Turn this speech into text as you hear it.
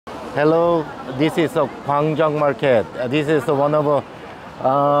Hello, this is a Gwangjang Market. This is one of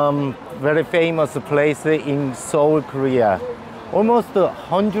very famous place in Seoul, Korea. Almost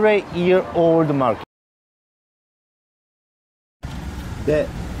 100-year-old market. That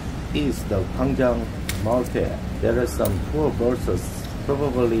is the Gwangjang Market. There are some tour buses,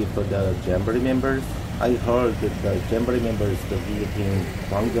 probably for the Jamboree members. I heard that the Jamboree members are visiting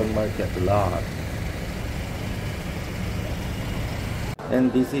Gwangjang Market a lot.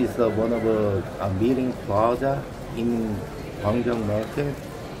 And this is one of a meeting plaza in Gwangjang Market.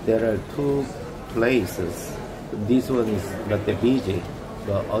 There are two places. This one is not that busy.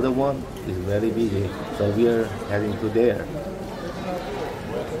 The other one is very busy. So we are heading to there.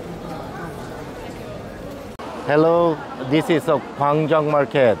 Hello, this is a Gwangjang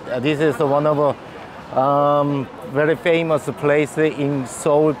Market. This is one of a very famous place in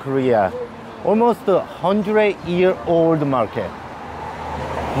Seoul, Korea. Almost 100-year-old market.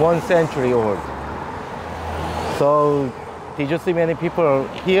 1 century old. So, did you see many people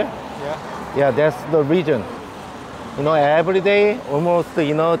here? Yeah. Yeah, that's the reason. You know, every day, almost,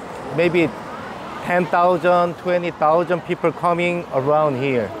 maybe 10,000, 20,000 people coming around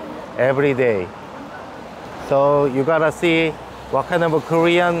here every day. So, you gotta see what kind of a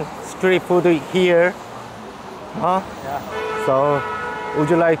Korean street food here. Huh? Yeah. So, would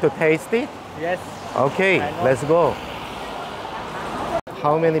you like to taste it? Yes. Okay, let's go.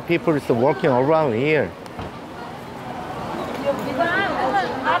 How many people is walking around here?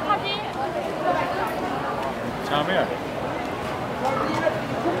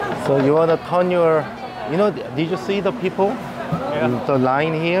 So you want to turn your, did you see the people? Yeah. The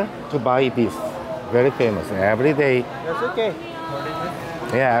line here to buy this. Very famous. Every day. That's okay.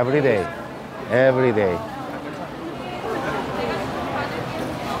 Yeah, every day. Every day.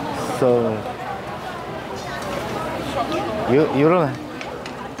 So you don't.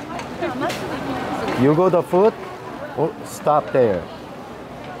 You go the food, stop there.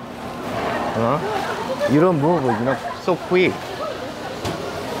 You don't move, so quick.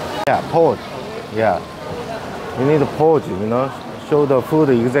 Yeah, pause. Yeah. You need to pause, show the food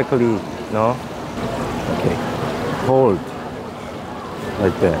exactly, Okay. Hold.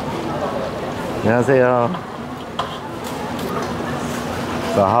 Like that. 안녕하세요.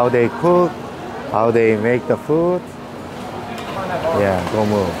 So how they cook, how they make the food. Yeah, don't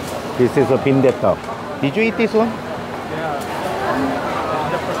move. This is a 빈대떡. Did you eat this one? Yeah.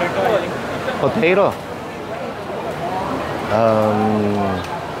 The Potato.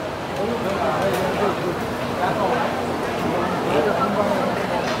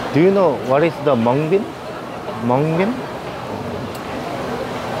 Do you know what is the mungbean? Mungbean?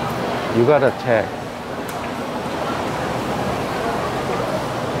 You gotta check.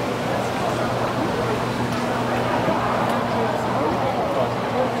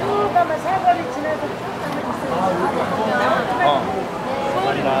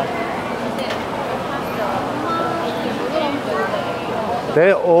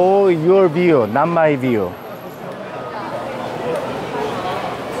 They're all your view, not my view.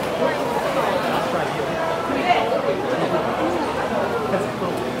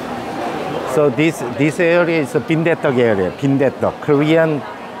 So this area is a 빈대떡 area. 빈대떡, Korean,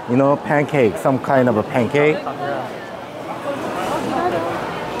 pancake, some kind of a pancake.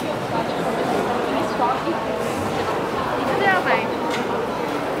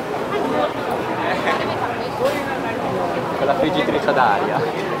 La friggitrice d'aria.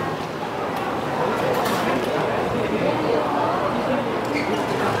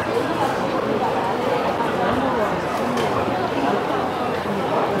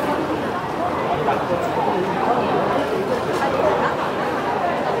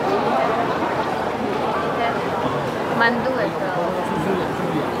 만두에서.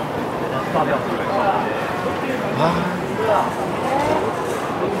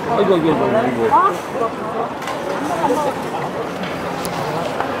 이거.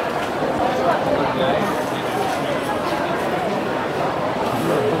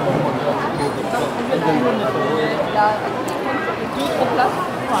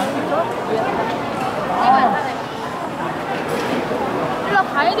 일로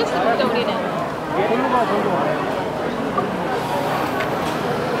가야 될 수 있는데 우리는.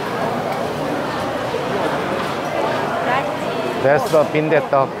 That's the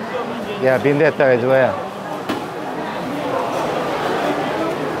빈대떡. Yeah, 빈대떡 as well.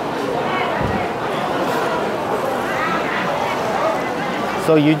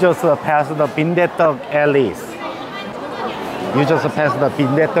 So you just pass the 빈대떡 alleys. You just pass the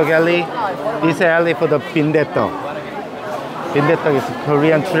빈대떡 alley. This alley for the 빈대떡. 빈대떡 is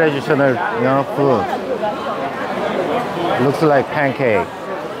Korean traditional, food. Looks like pancake.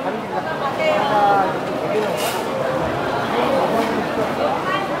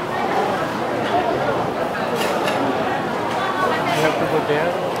 Over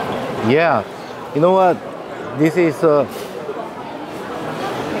there. Yeah. You know what? This is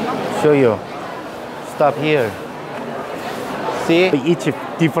show you. Stop here. See, each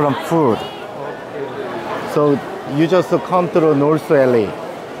different food. So you just come to North Alley.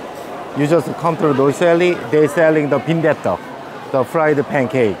 You just come to North Alley. They're selling the 빈대떡, the fried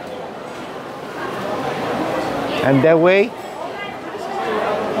pancake. And that way,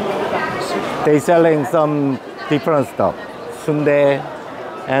 they're selling some different stuff. Sundae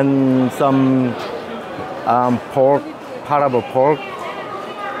and some pork, parable pork.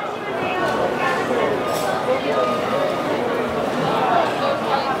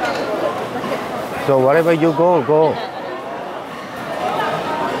 So wherever you go, go.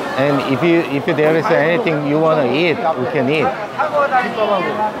 And if there is anything you want to eat, you can eat.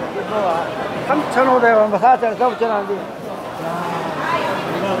 3,500원, 4,000원, 4,000원.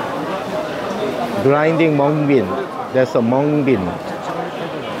 Grinding mung bean. That's a mung bean.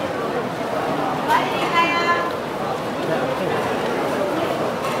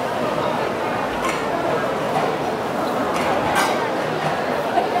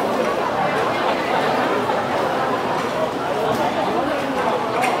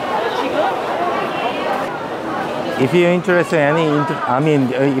 If you're interested in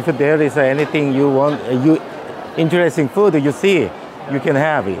if there is anything you want, interesting food you see, you can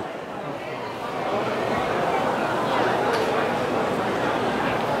have it.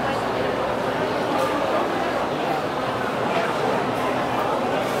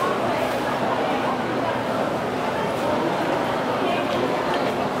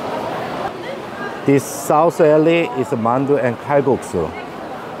 This South Alley is mandu and kalguksu.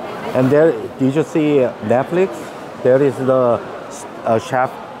 And there, did you see Netflix? There is the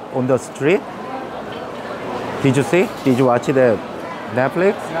chef on the street. Did you see? Did you watch the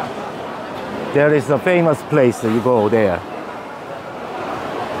Netflix? Yeah. There is a famous place, you go there.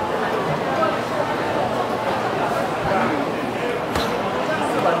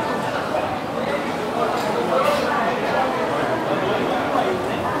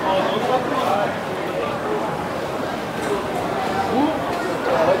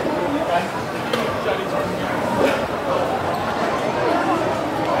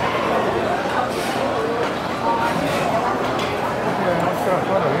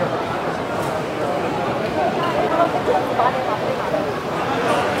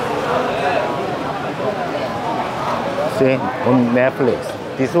 See, on Netflix.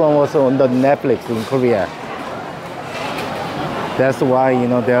 This one was on the Netflix in Korea. That's why,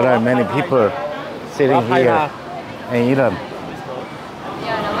 there are many people sitting here and eat them.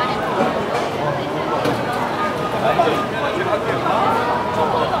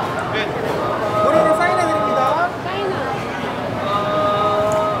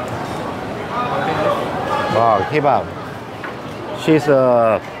 Wow, kebab. She's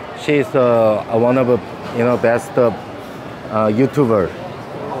one of the best YouTuber.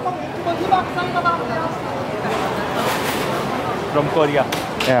 From Korea.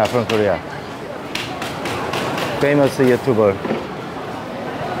 Yeah, from Korea. Famous YouTuber.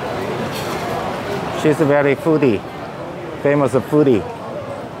 She's a very foodie. Famous foodie.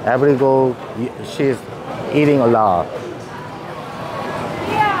 Every go, she's eating a lot.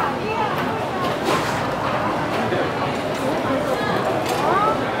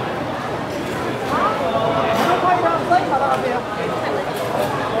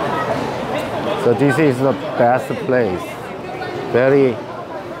 So this is the best place, very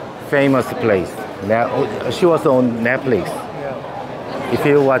famous place. She was on Netflix. If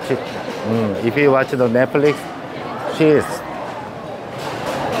you watch it, if you watch the Netflix,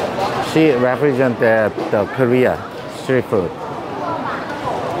 she represents the Korea street food.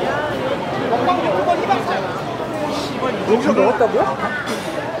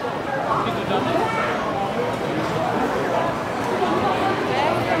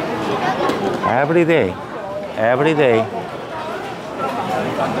 Every day,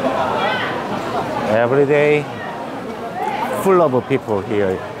 full of people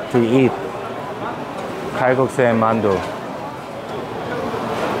here to eat kalguksu and mandu.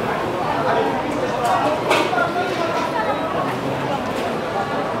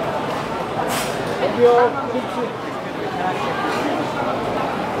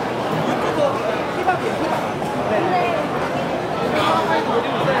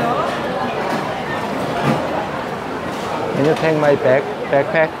 Can you take my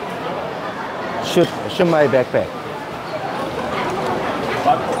backpack? Shoot my backpack.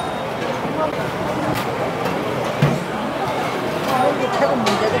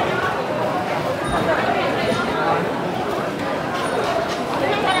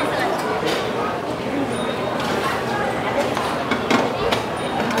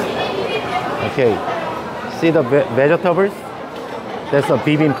 Okay. See the vegetables? That's a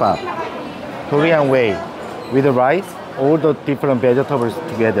bibimbap. Korean way. With the rice, all the different vegetables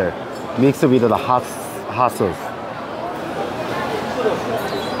together. Mixed with the hot sauce.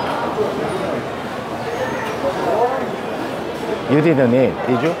 You didn't eat,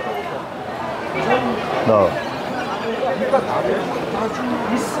 did you? No.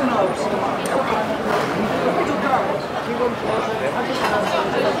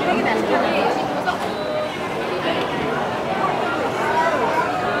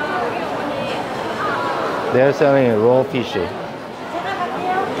 They're selling raw fish.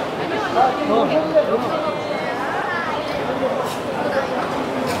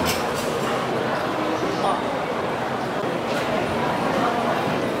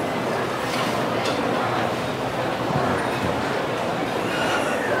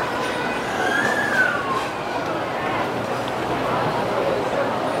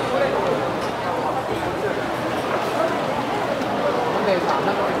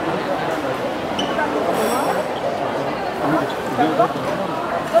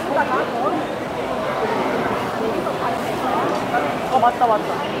 맞다.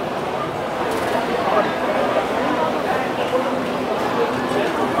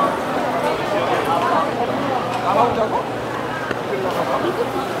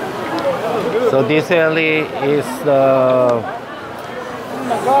 So this alley is the Oh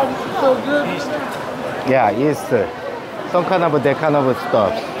my God, this is so good. yeah, East. Some kind of that kind of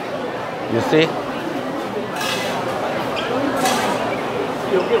stuff. You see?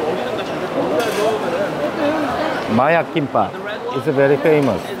 Maya kimbap is very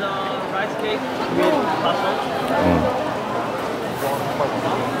famous. Is a rice cake with mushroom.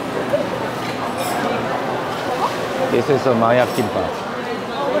 This is a Maya kimbap.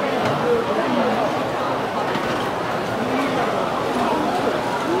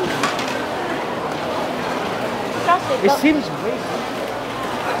 It seems great.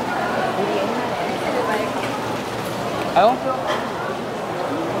 아요?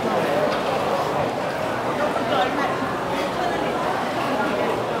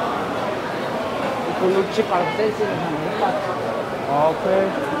 Luchi para ustedes. Okay.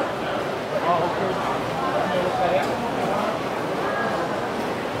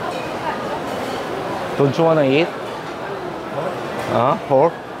 Don't you wanna eat?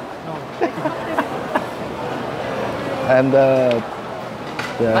 Pork? And the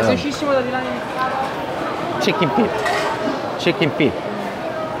chicken feet.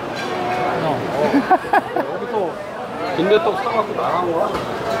 여기서 빈대떡 사갖고 나간 거야?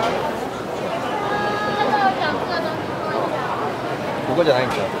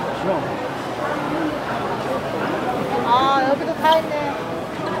 그거잖아니까. 아, 여기도 다 있네.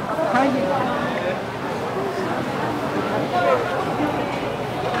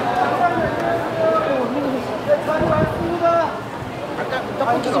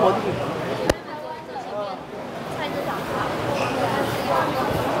 떡볶이 좀 어디 계세요?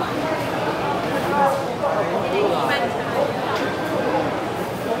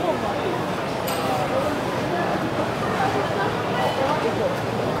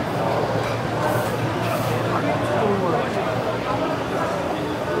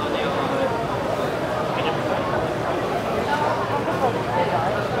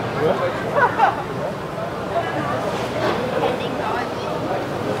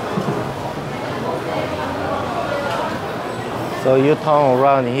 So you turn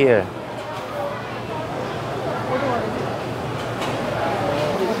around here.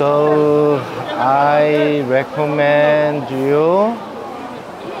 So I recommend you.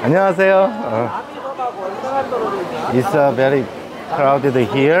 안녕하세요. It's very crowded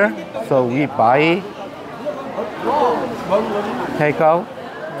here, so we buy take out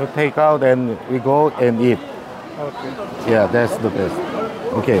and we go and eat. Okay. Yeah, that's the best.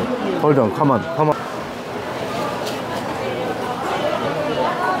 Okay, hold on, come on.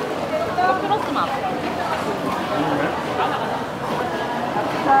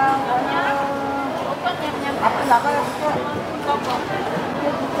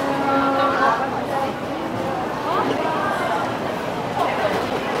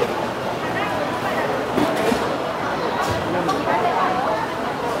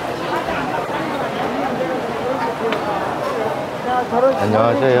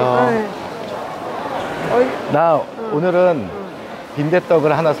 안녕하세요. 나 오늘은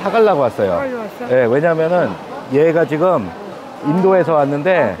빈대떡을 하나 사가려고 왔어요. 네, 왜냐면은 얘가 지금 인도에서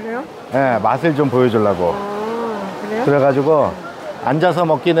왔는데 그래요? 네, 맛을 좀 보여주려고. 그래요? 그래가지고 앉아서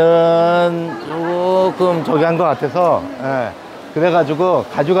먹기는 조금 저기 한 것 같아서 네, 그래가지고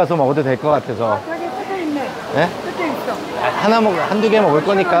가져가서 먹어도 될 것 같아서. 저기 끝에 있네. 네? 끝에 있어. 한두 개 먹을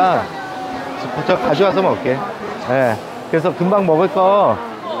거니까 저 가져와서 먹을게. 예. 그래서 금방 먹을 거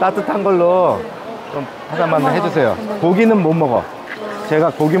따뜻한 걸로 좀 하나만 해주세요. 고기는 못 먹어. 제가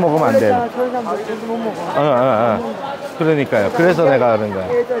고기 먹으면 안 돼요. 저희 사람들 고기 못 먹어. 그러니까요. 그래서 내가 그런 거야.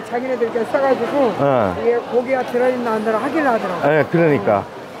 이게 저 자기네들께 써가지고 이게 고기가 들어있나 안 들어 확인을 하더라고. 예, 그러니까.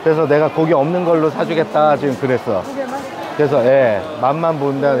 그래서 내가 고기 없는 걸로 사주겠다 지금 그랬어. 두 개만? 그래서 예, 맛만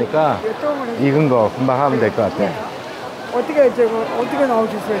본다니까 익은 거 금방 하면 될 것 같아. 어떻게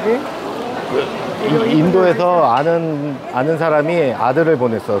나오셨어요? 인도에서 아는 사람이 아들을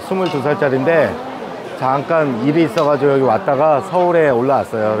보냈어. 22살짜리인데 잠깐 일이 있어가지고 여기 왔다가 서울에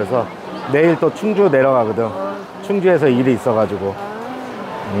올라왔어요. 그래서 내일 또 충주 내려가거든. 충주에서 일이 있어가지고.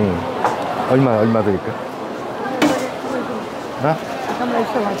 얼마 드릴까? 나? 잠깐만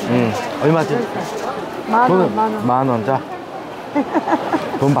있어가지고. 얼마지? 만 원. 자.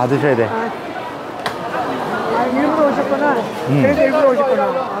 돈 받으셔야 돼. 일부러 오셨구나. 그래서 일부러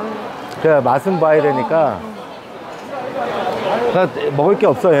오셨구나. 그래, 맛은 봐야 되니까. 먹을 게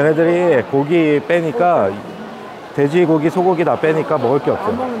없어. 얘네들이 고기 빼니까 돼지고기, 소고기 다 빼니까 먹을 게 없어.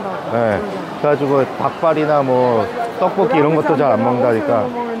 안 먹는다고. 네. 그래가지고 닭발이나 뭐 떡볶이 이런 것도 잘 안 먹는다니까.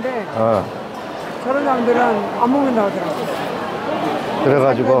 먹는데 저런 사람들은 안 먹는다고 하더라고.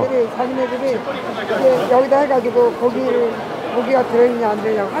 그래가지고 자기네들이 여기다 해가지고 고기가 들어있냐 안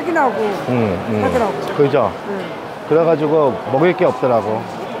들어있냐 확인하고 하더라고. 그죠? 그래가지고 먹을 게 없더라고.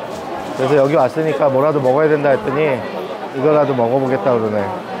 그래서 여기 왔으니까 뭐라도 먹어야 된다 했더니 이거라도 먹어보겠다 그러네.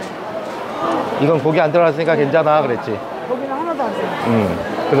 이건 고기 안 들어갔으니까 괜찮아 그랬지. 고기는 하나도 안 들어.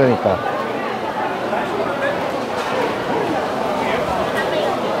 그러니까.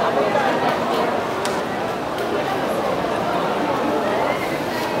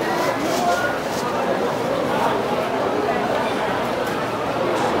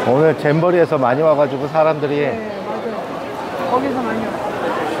 오늘 잼버리에서 많이 와가지고 사람들이. 네, 맞아요. 거기서 많이 와.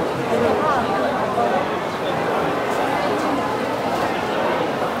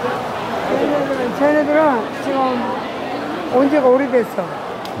 쟤네들은 지금 온 지가 오래됐어.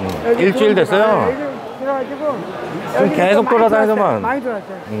 일주일 됐어요? 여기 들어가지고 지금 계속 돌아다니더만. 많이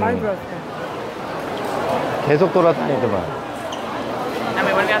들어왔어요. 많이 들어왔어요. 계속 돌아다니더만.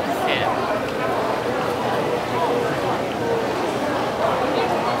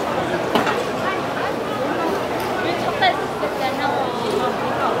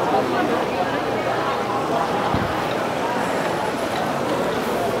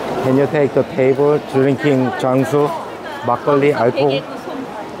 Can you take the table drinking 장수, 막걸리, alcohol?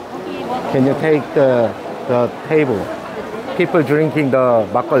 Can you take the table? People drinking the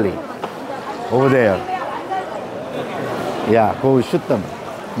막걸리 over there. Yeah, go shoot them.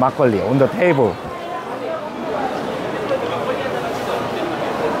 막걸리 on the table.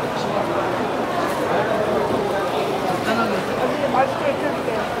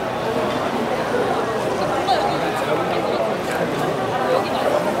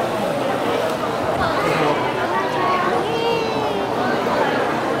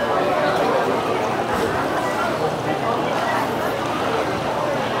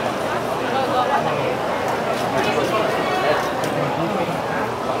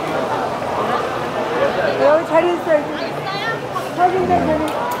 여기 자리 있어요. 사진 잘 자리.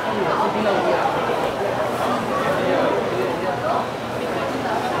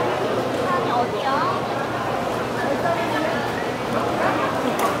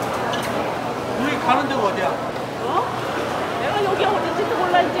 우리 가는 데가 어디야? 어? 내가 여기 어딘지도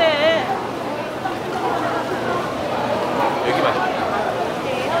몰라 이제. 여기 맛있다.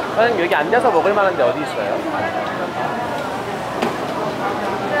 사장님 여기 앉아서 먹을 만한 데 어디 있어요?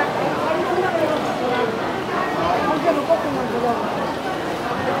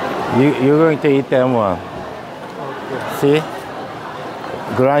 You're going to eat that one. See?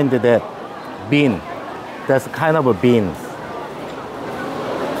 Grind that bean. That's kind of a bean.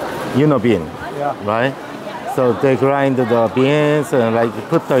 You know bean, Yeah. right? So they grind the beans and like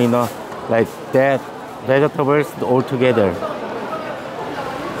put the, like that vegetables all together.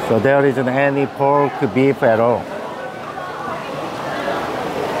 So there isn't any pork, beef at all.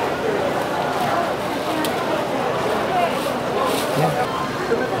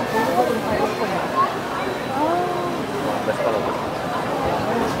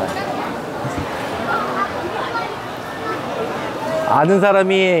 아는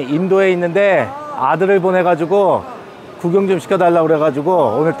사람이 인도에 있는데 아들을 보내가지고 구경 좀 시켜달라고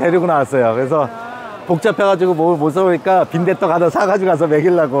그래가지고 오늘 데리고 나왔어요. 그래서 복잡해가지고 못 사오니까 빈대떡 하나 사가지고 가서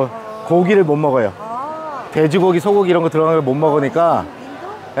먹이려고. 고기를 못 먹어요. 돼지고기, 소고기 이런 거 들어간 걸 못 먹으니까.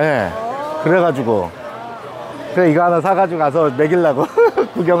 예. 그래가지고. 그래 이거 하나 사가지고 가서 먹이려고.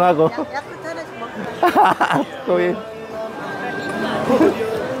 구경하고.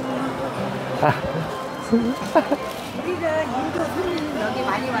 우리는 인도 손님 여기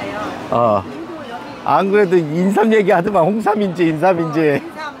많이 와요. 인도 여기 안 그래도 인삼 얘기하더만 홍삼인지 인삼인지.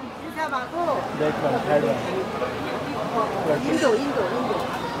 인삼하고 인도.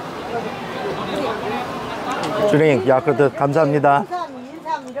 주님 야크르트 감사합니다.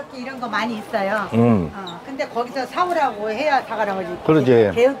 인삼 이렇게 이런 거 많이 있어요. 음. 근데 거기서 사오라고 해야 사가는 거지.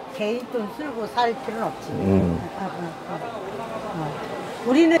 그러지. 개인 돈 쓰고 살 필요는 없지.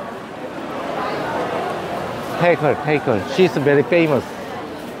 우리는 Take her. She's very famous.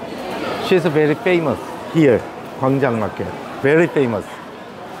 She's very famous here, Gwangjang Market. Very famous.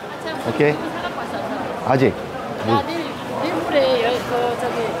 오케이. 아직. 나 내일 모레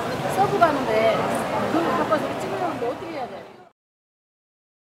저기 서부 가는데 그거 갖고 와서 찍으려는데 어떻게 해야 돼?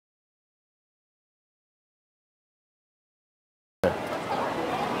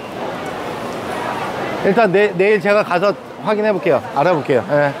 일단 내일 제가 가서 확인해 볼게요. 알아볼게요.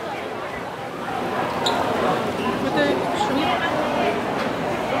 예.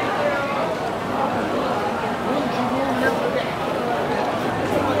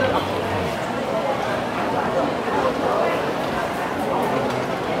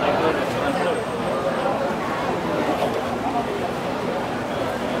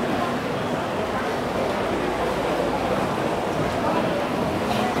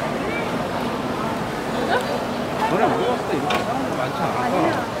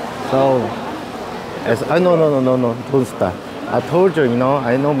 So, as no, don't start. I told you,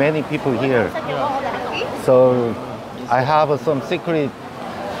 I know many people here. So, I have some secret,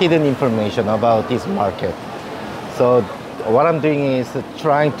 hidden information about this market. So, what I'm doing is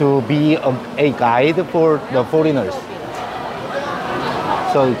trying to be a guide for the foreigners.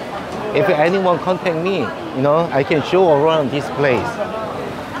 So, if anyone contact me, I can show around this place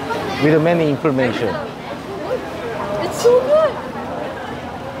with many information. It's so good.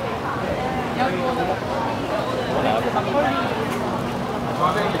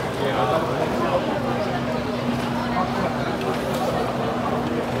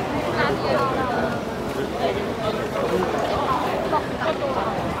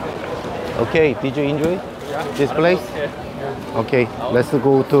 Okay, did you enjoy this place? Okay, let's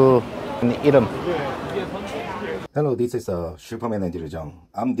go to Iram. Hello, this is Shoeperman and Jang.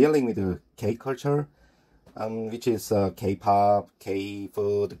 I'm dealing with K-culture, which is K-pop,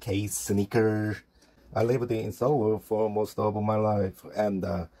 K-food, K-sneaker. I lived in Seoul for most of my life, and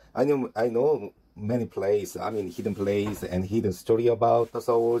I know many places, hidden place and hidden story about the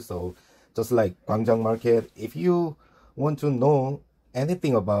Seoul. So just like Gwangjang Market, if you want to know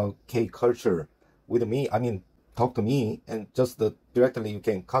anything about K-culture with me, talk to me, and just directly you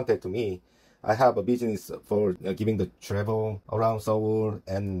can contact me. I have a business for giving the travel around Seoul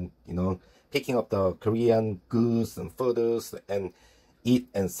and picking up the Korean goods and photos and eat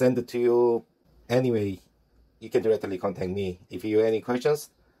and send it to you. Anyway, you can directly contact me. If you have any questions,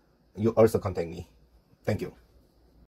 you also contact me. Thank you.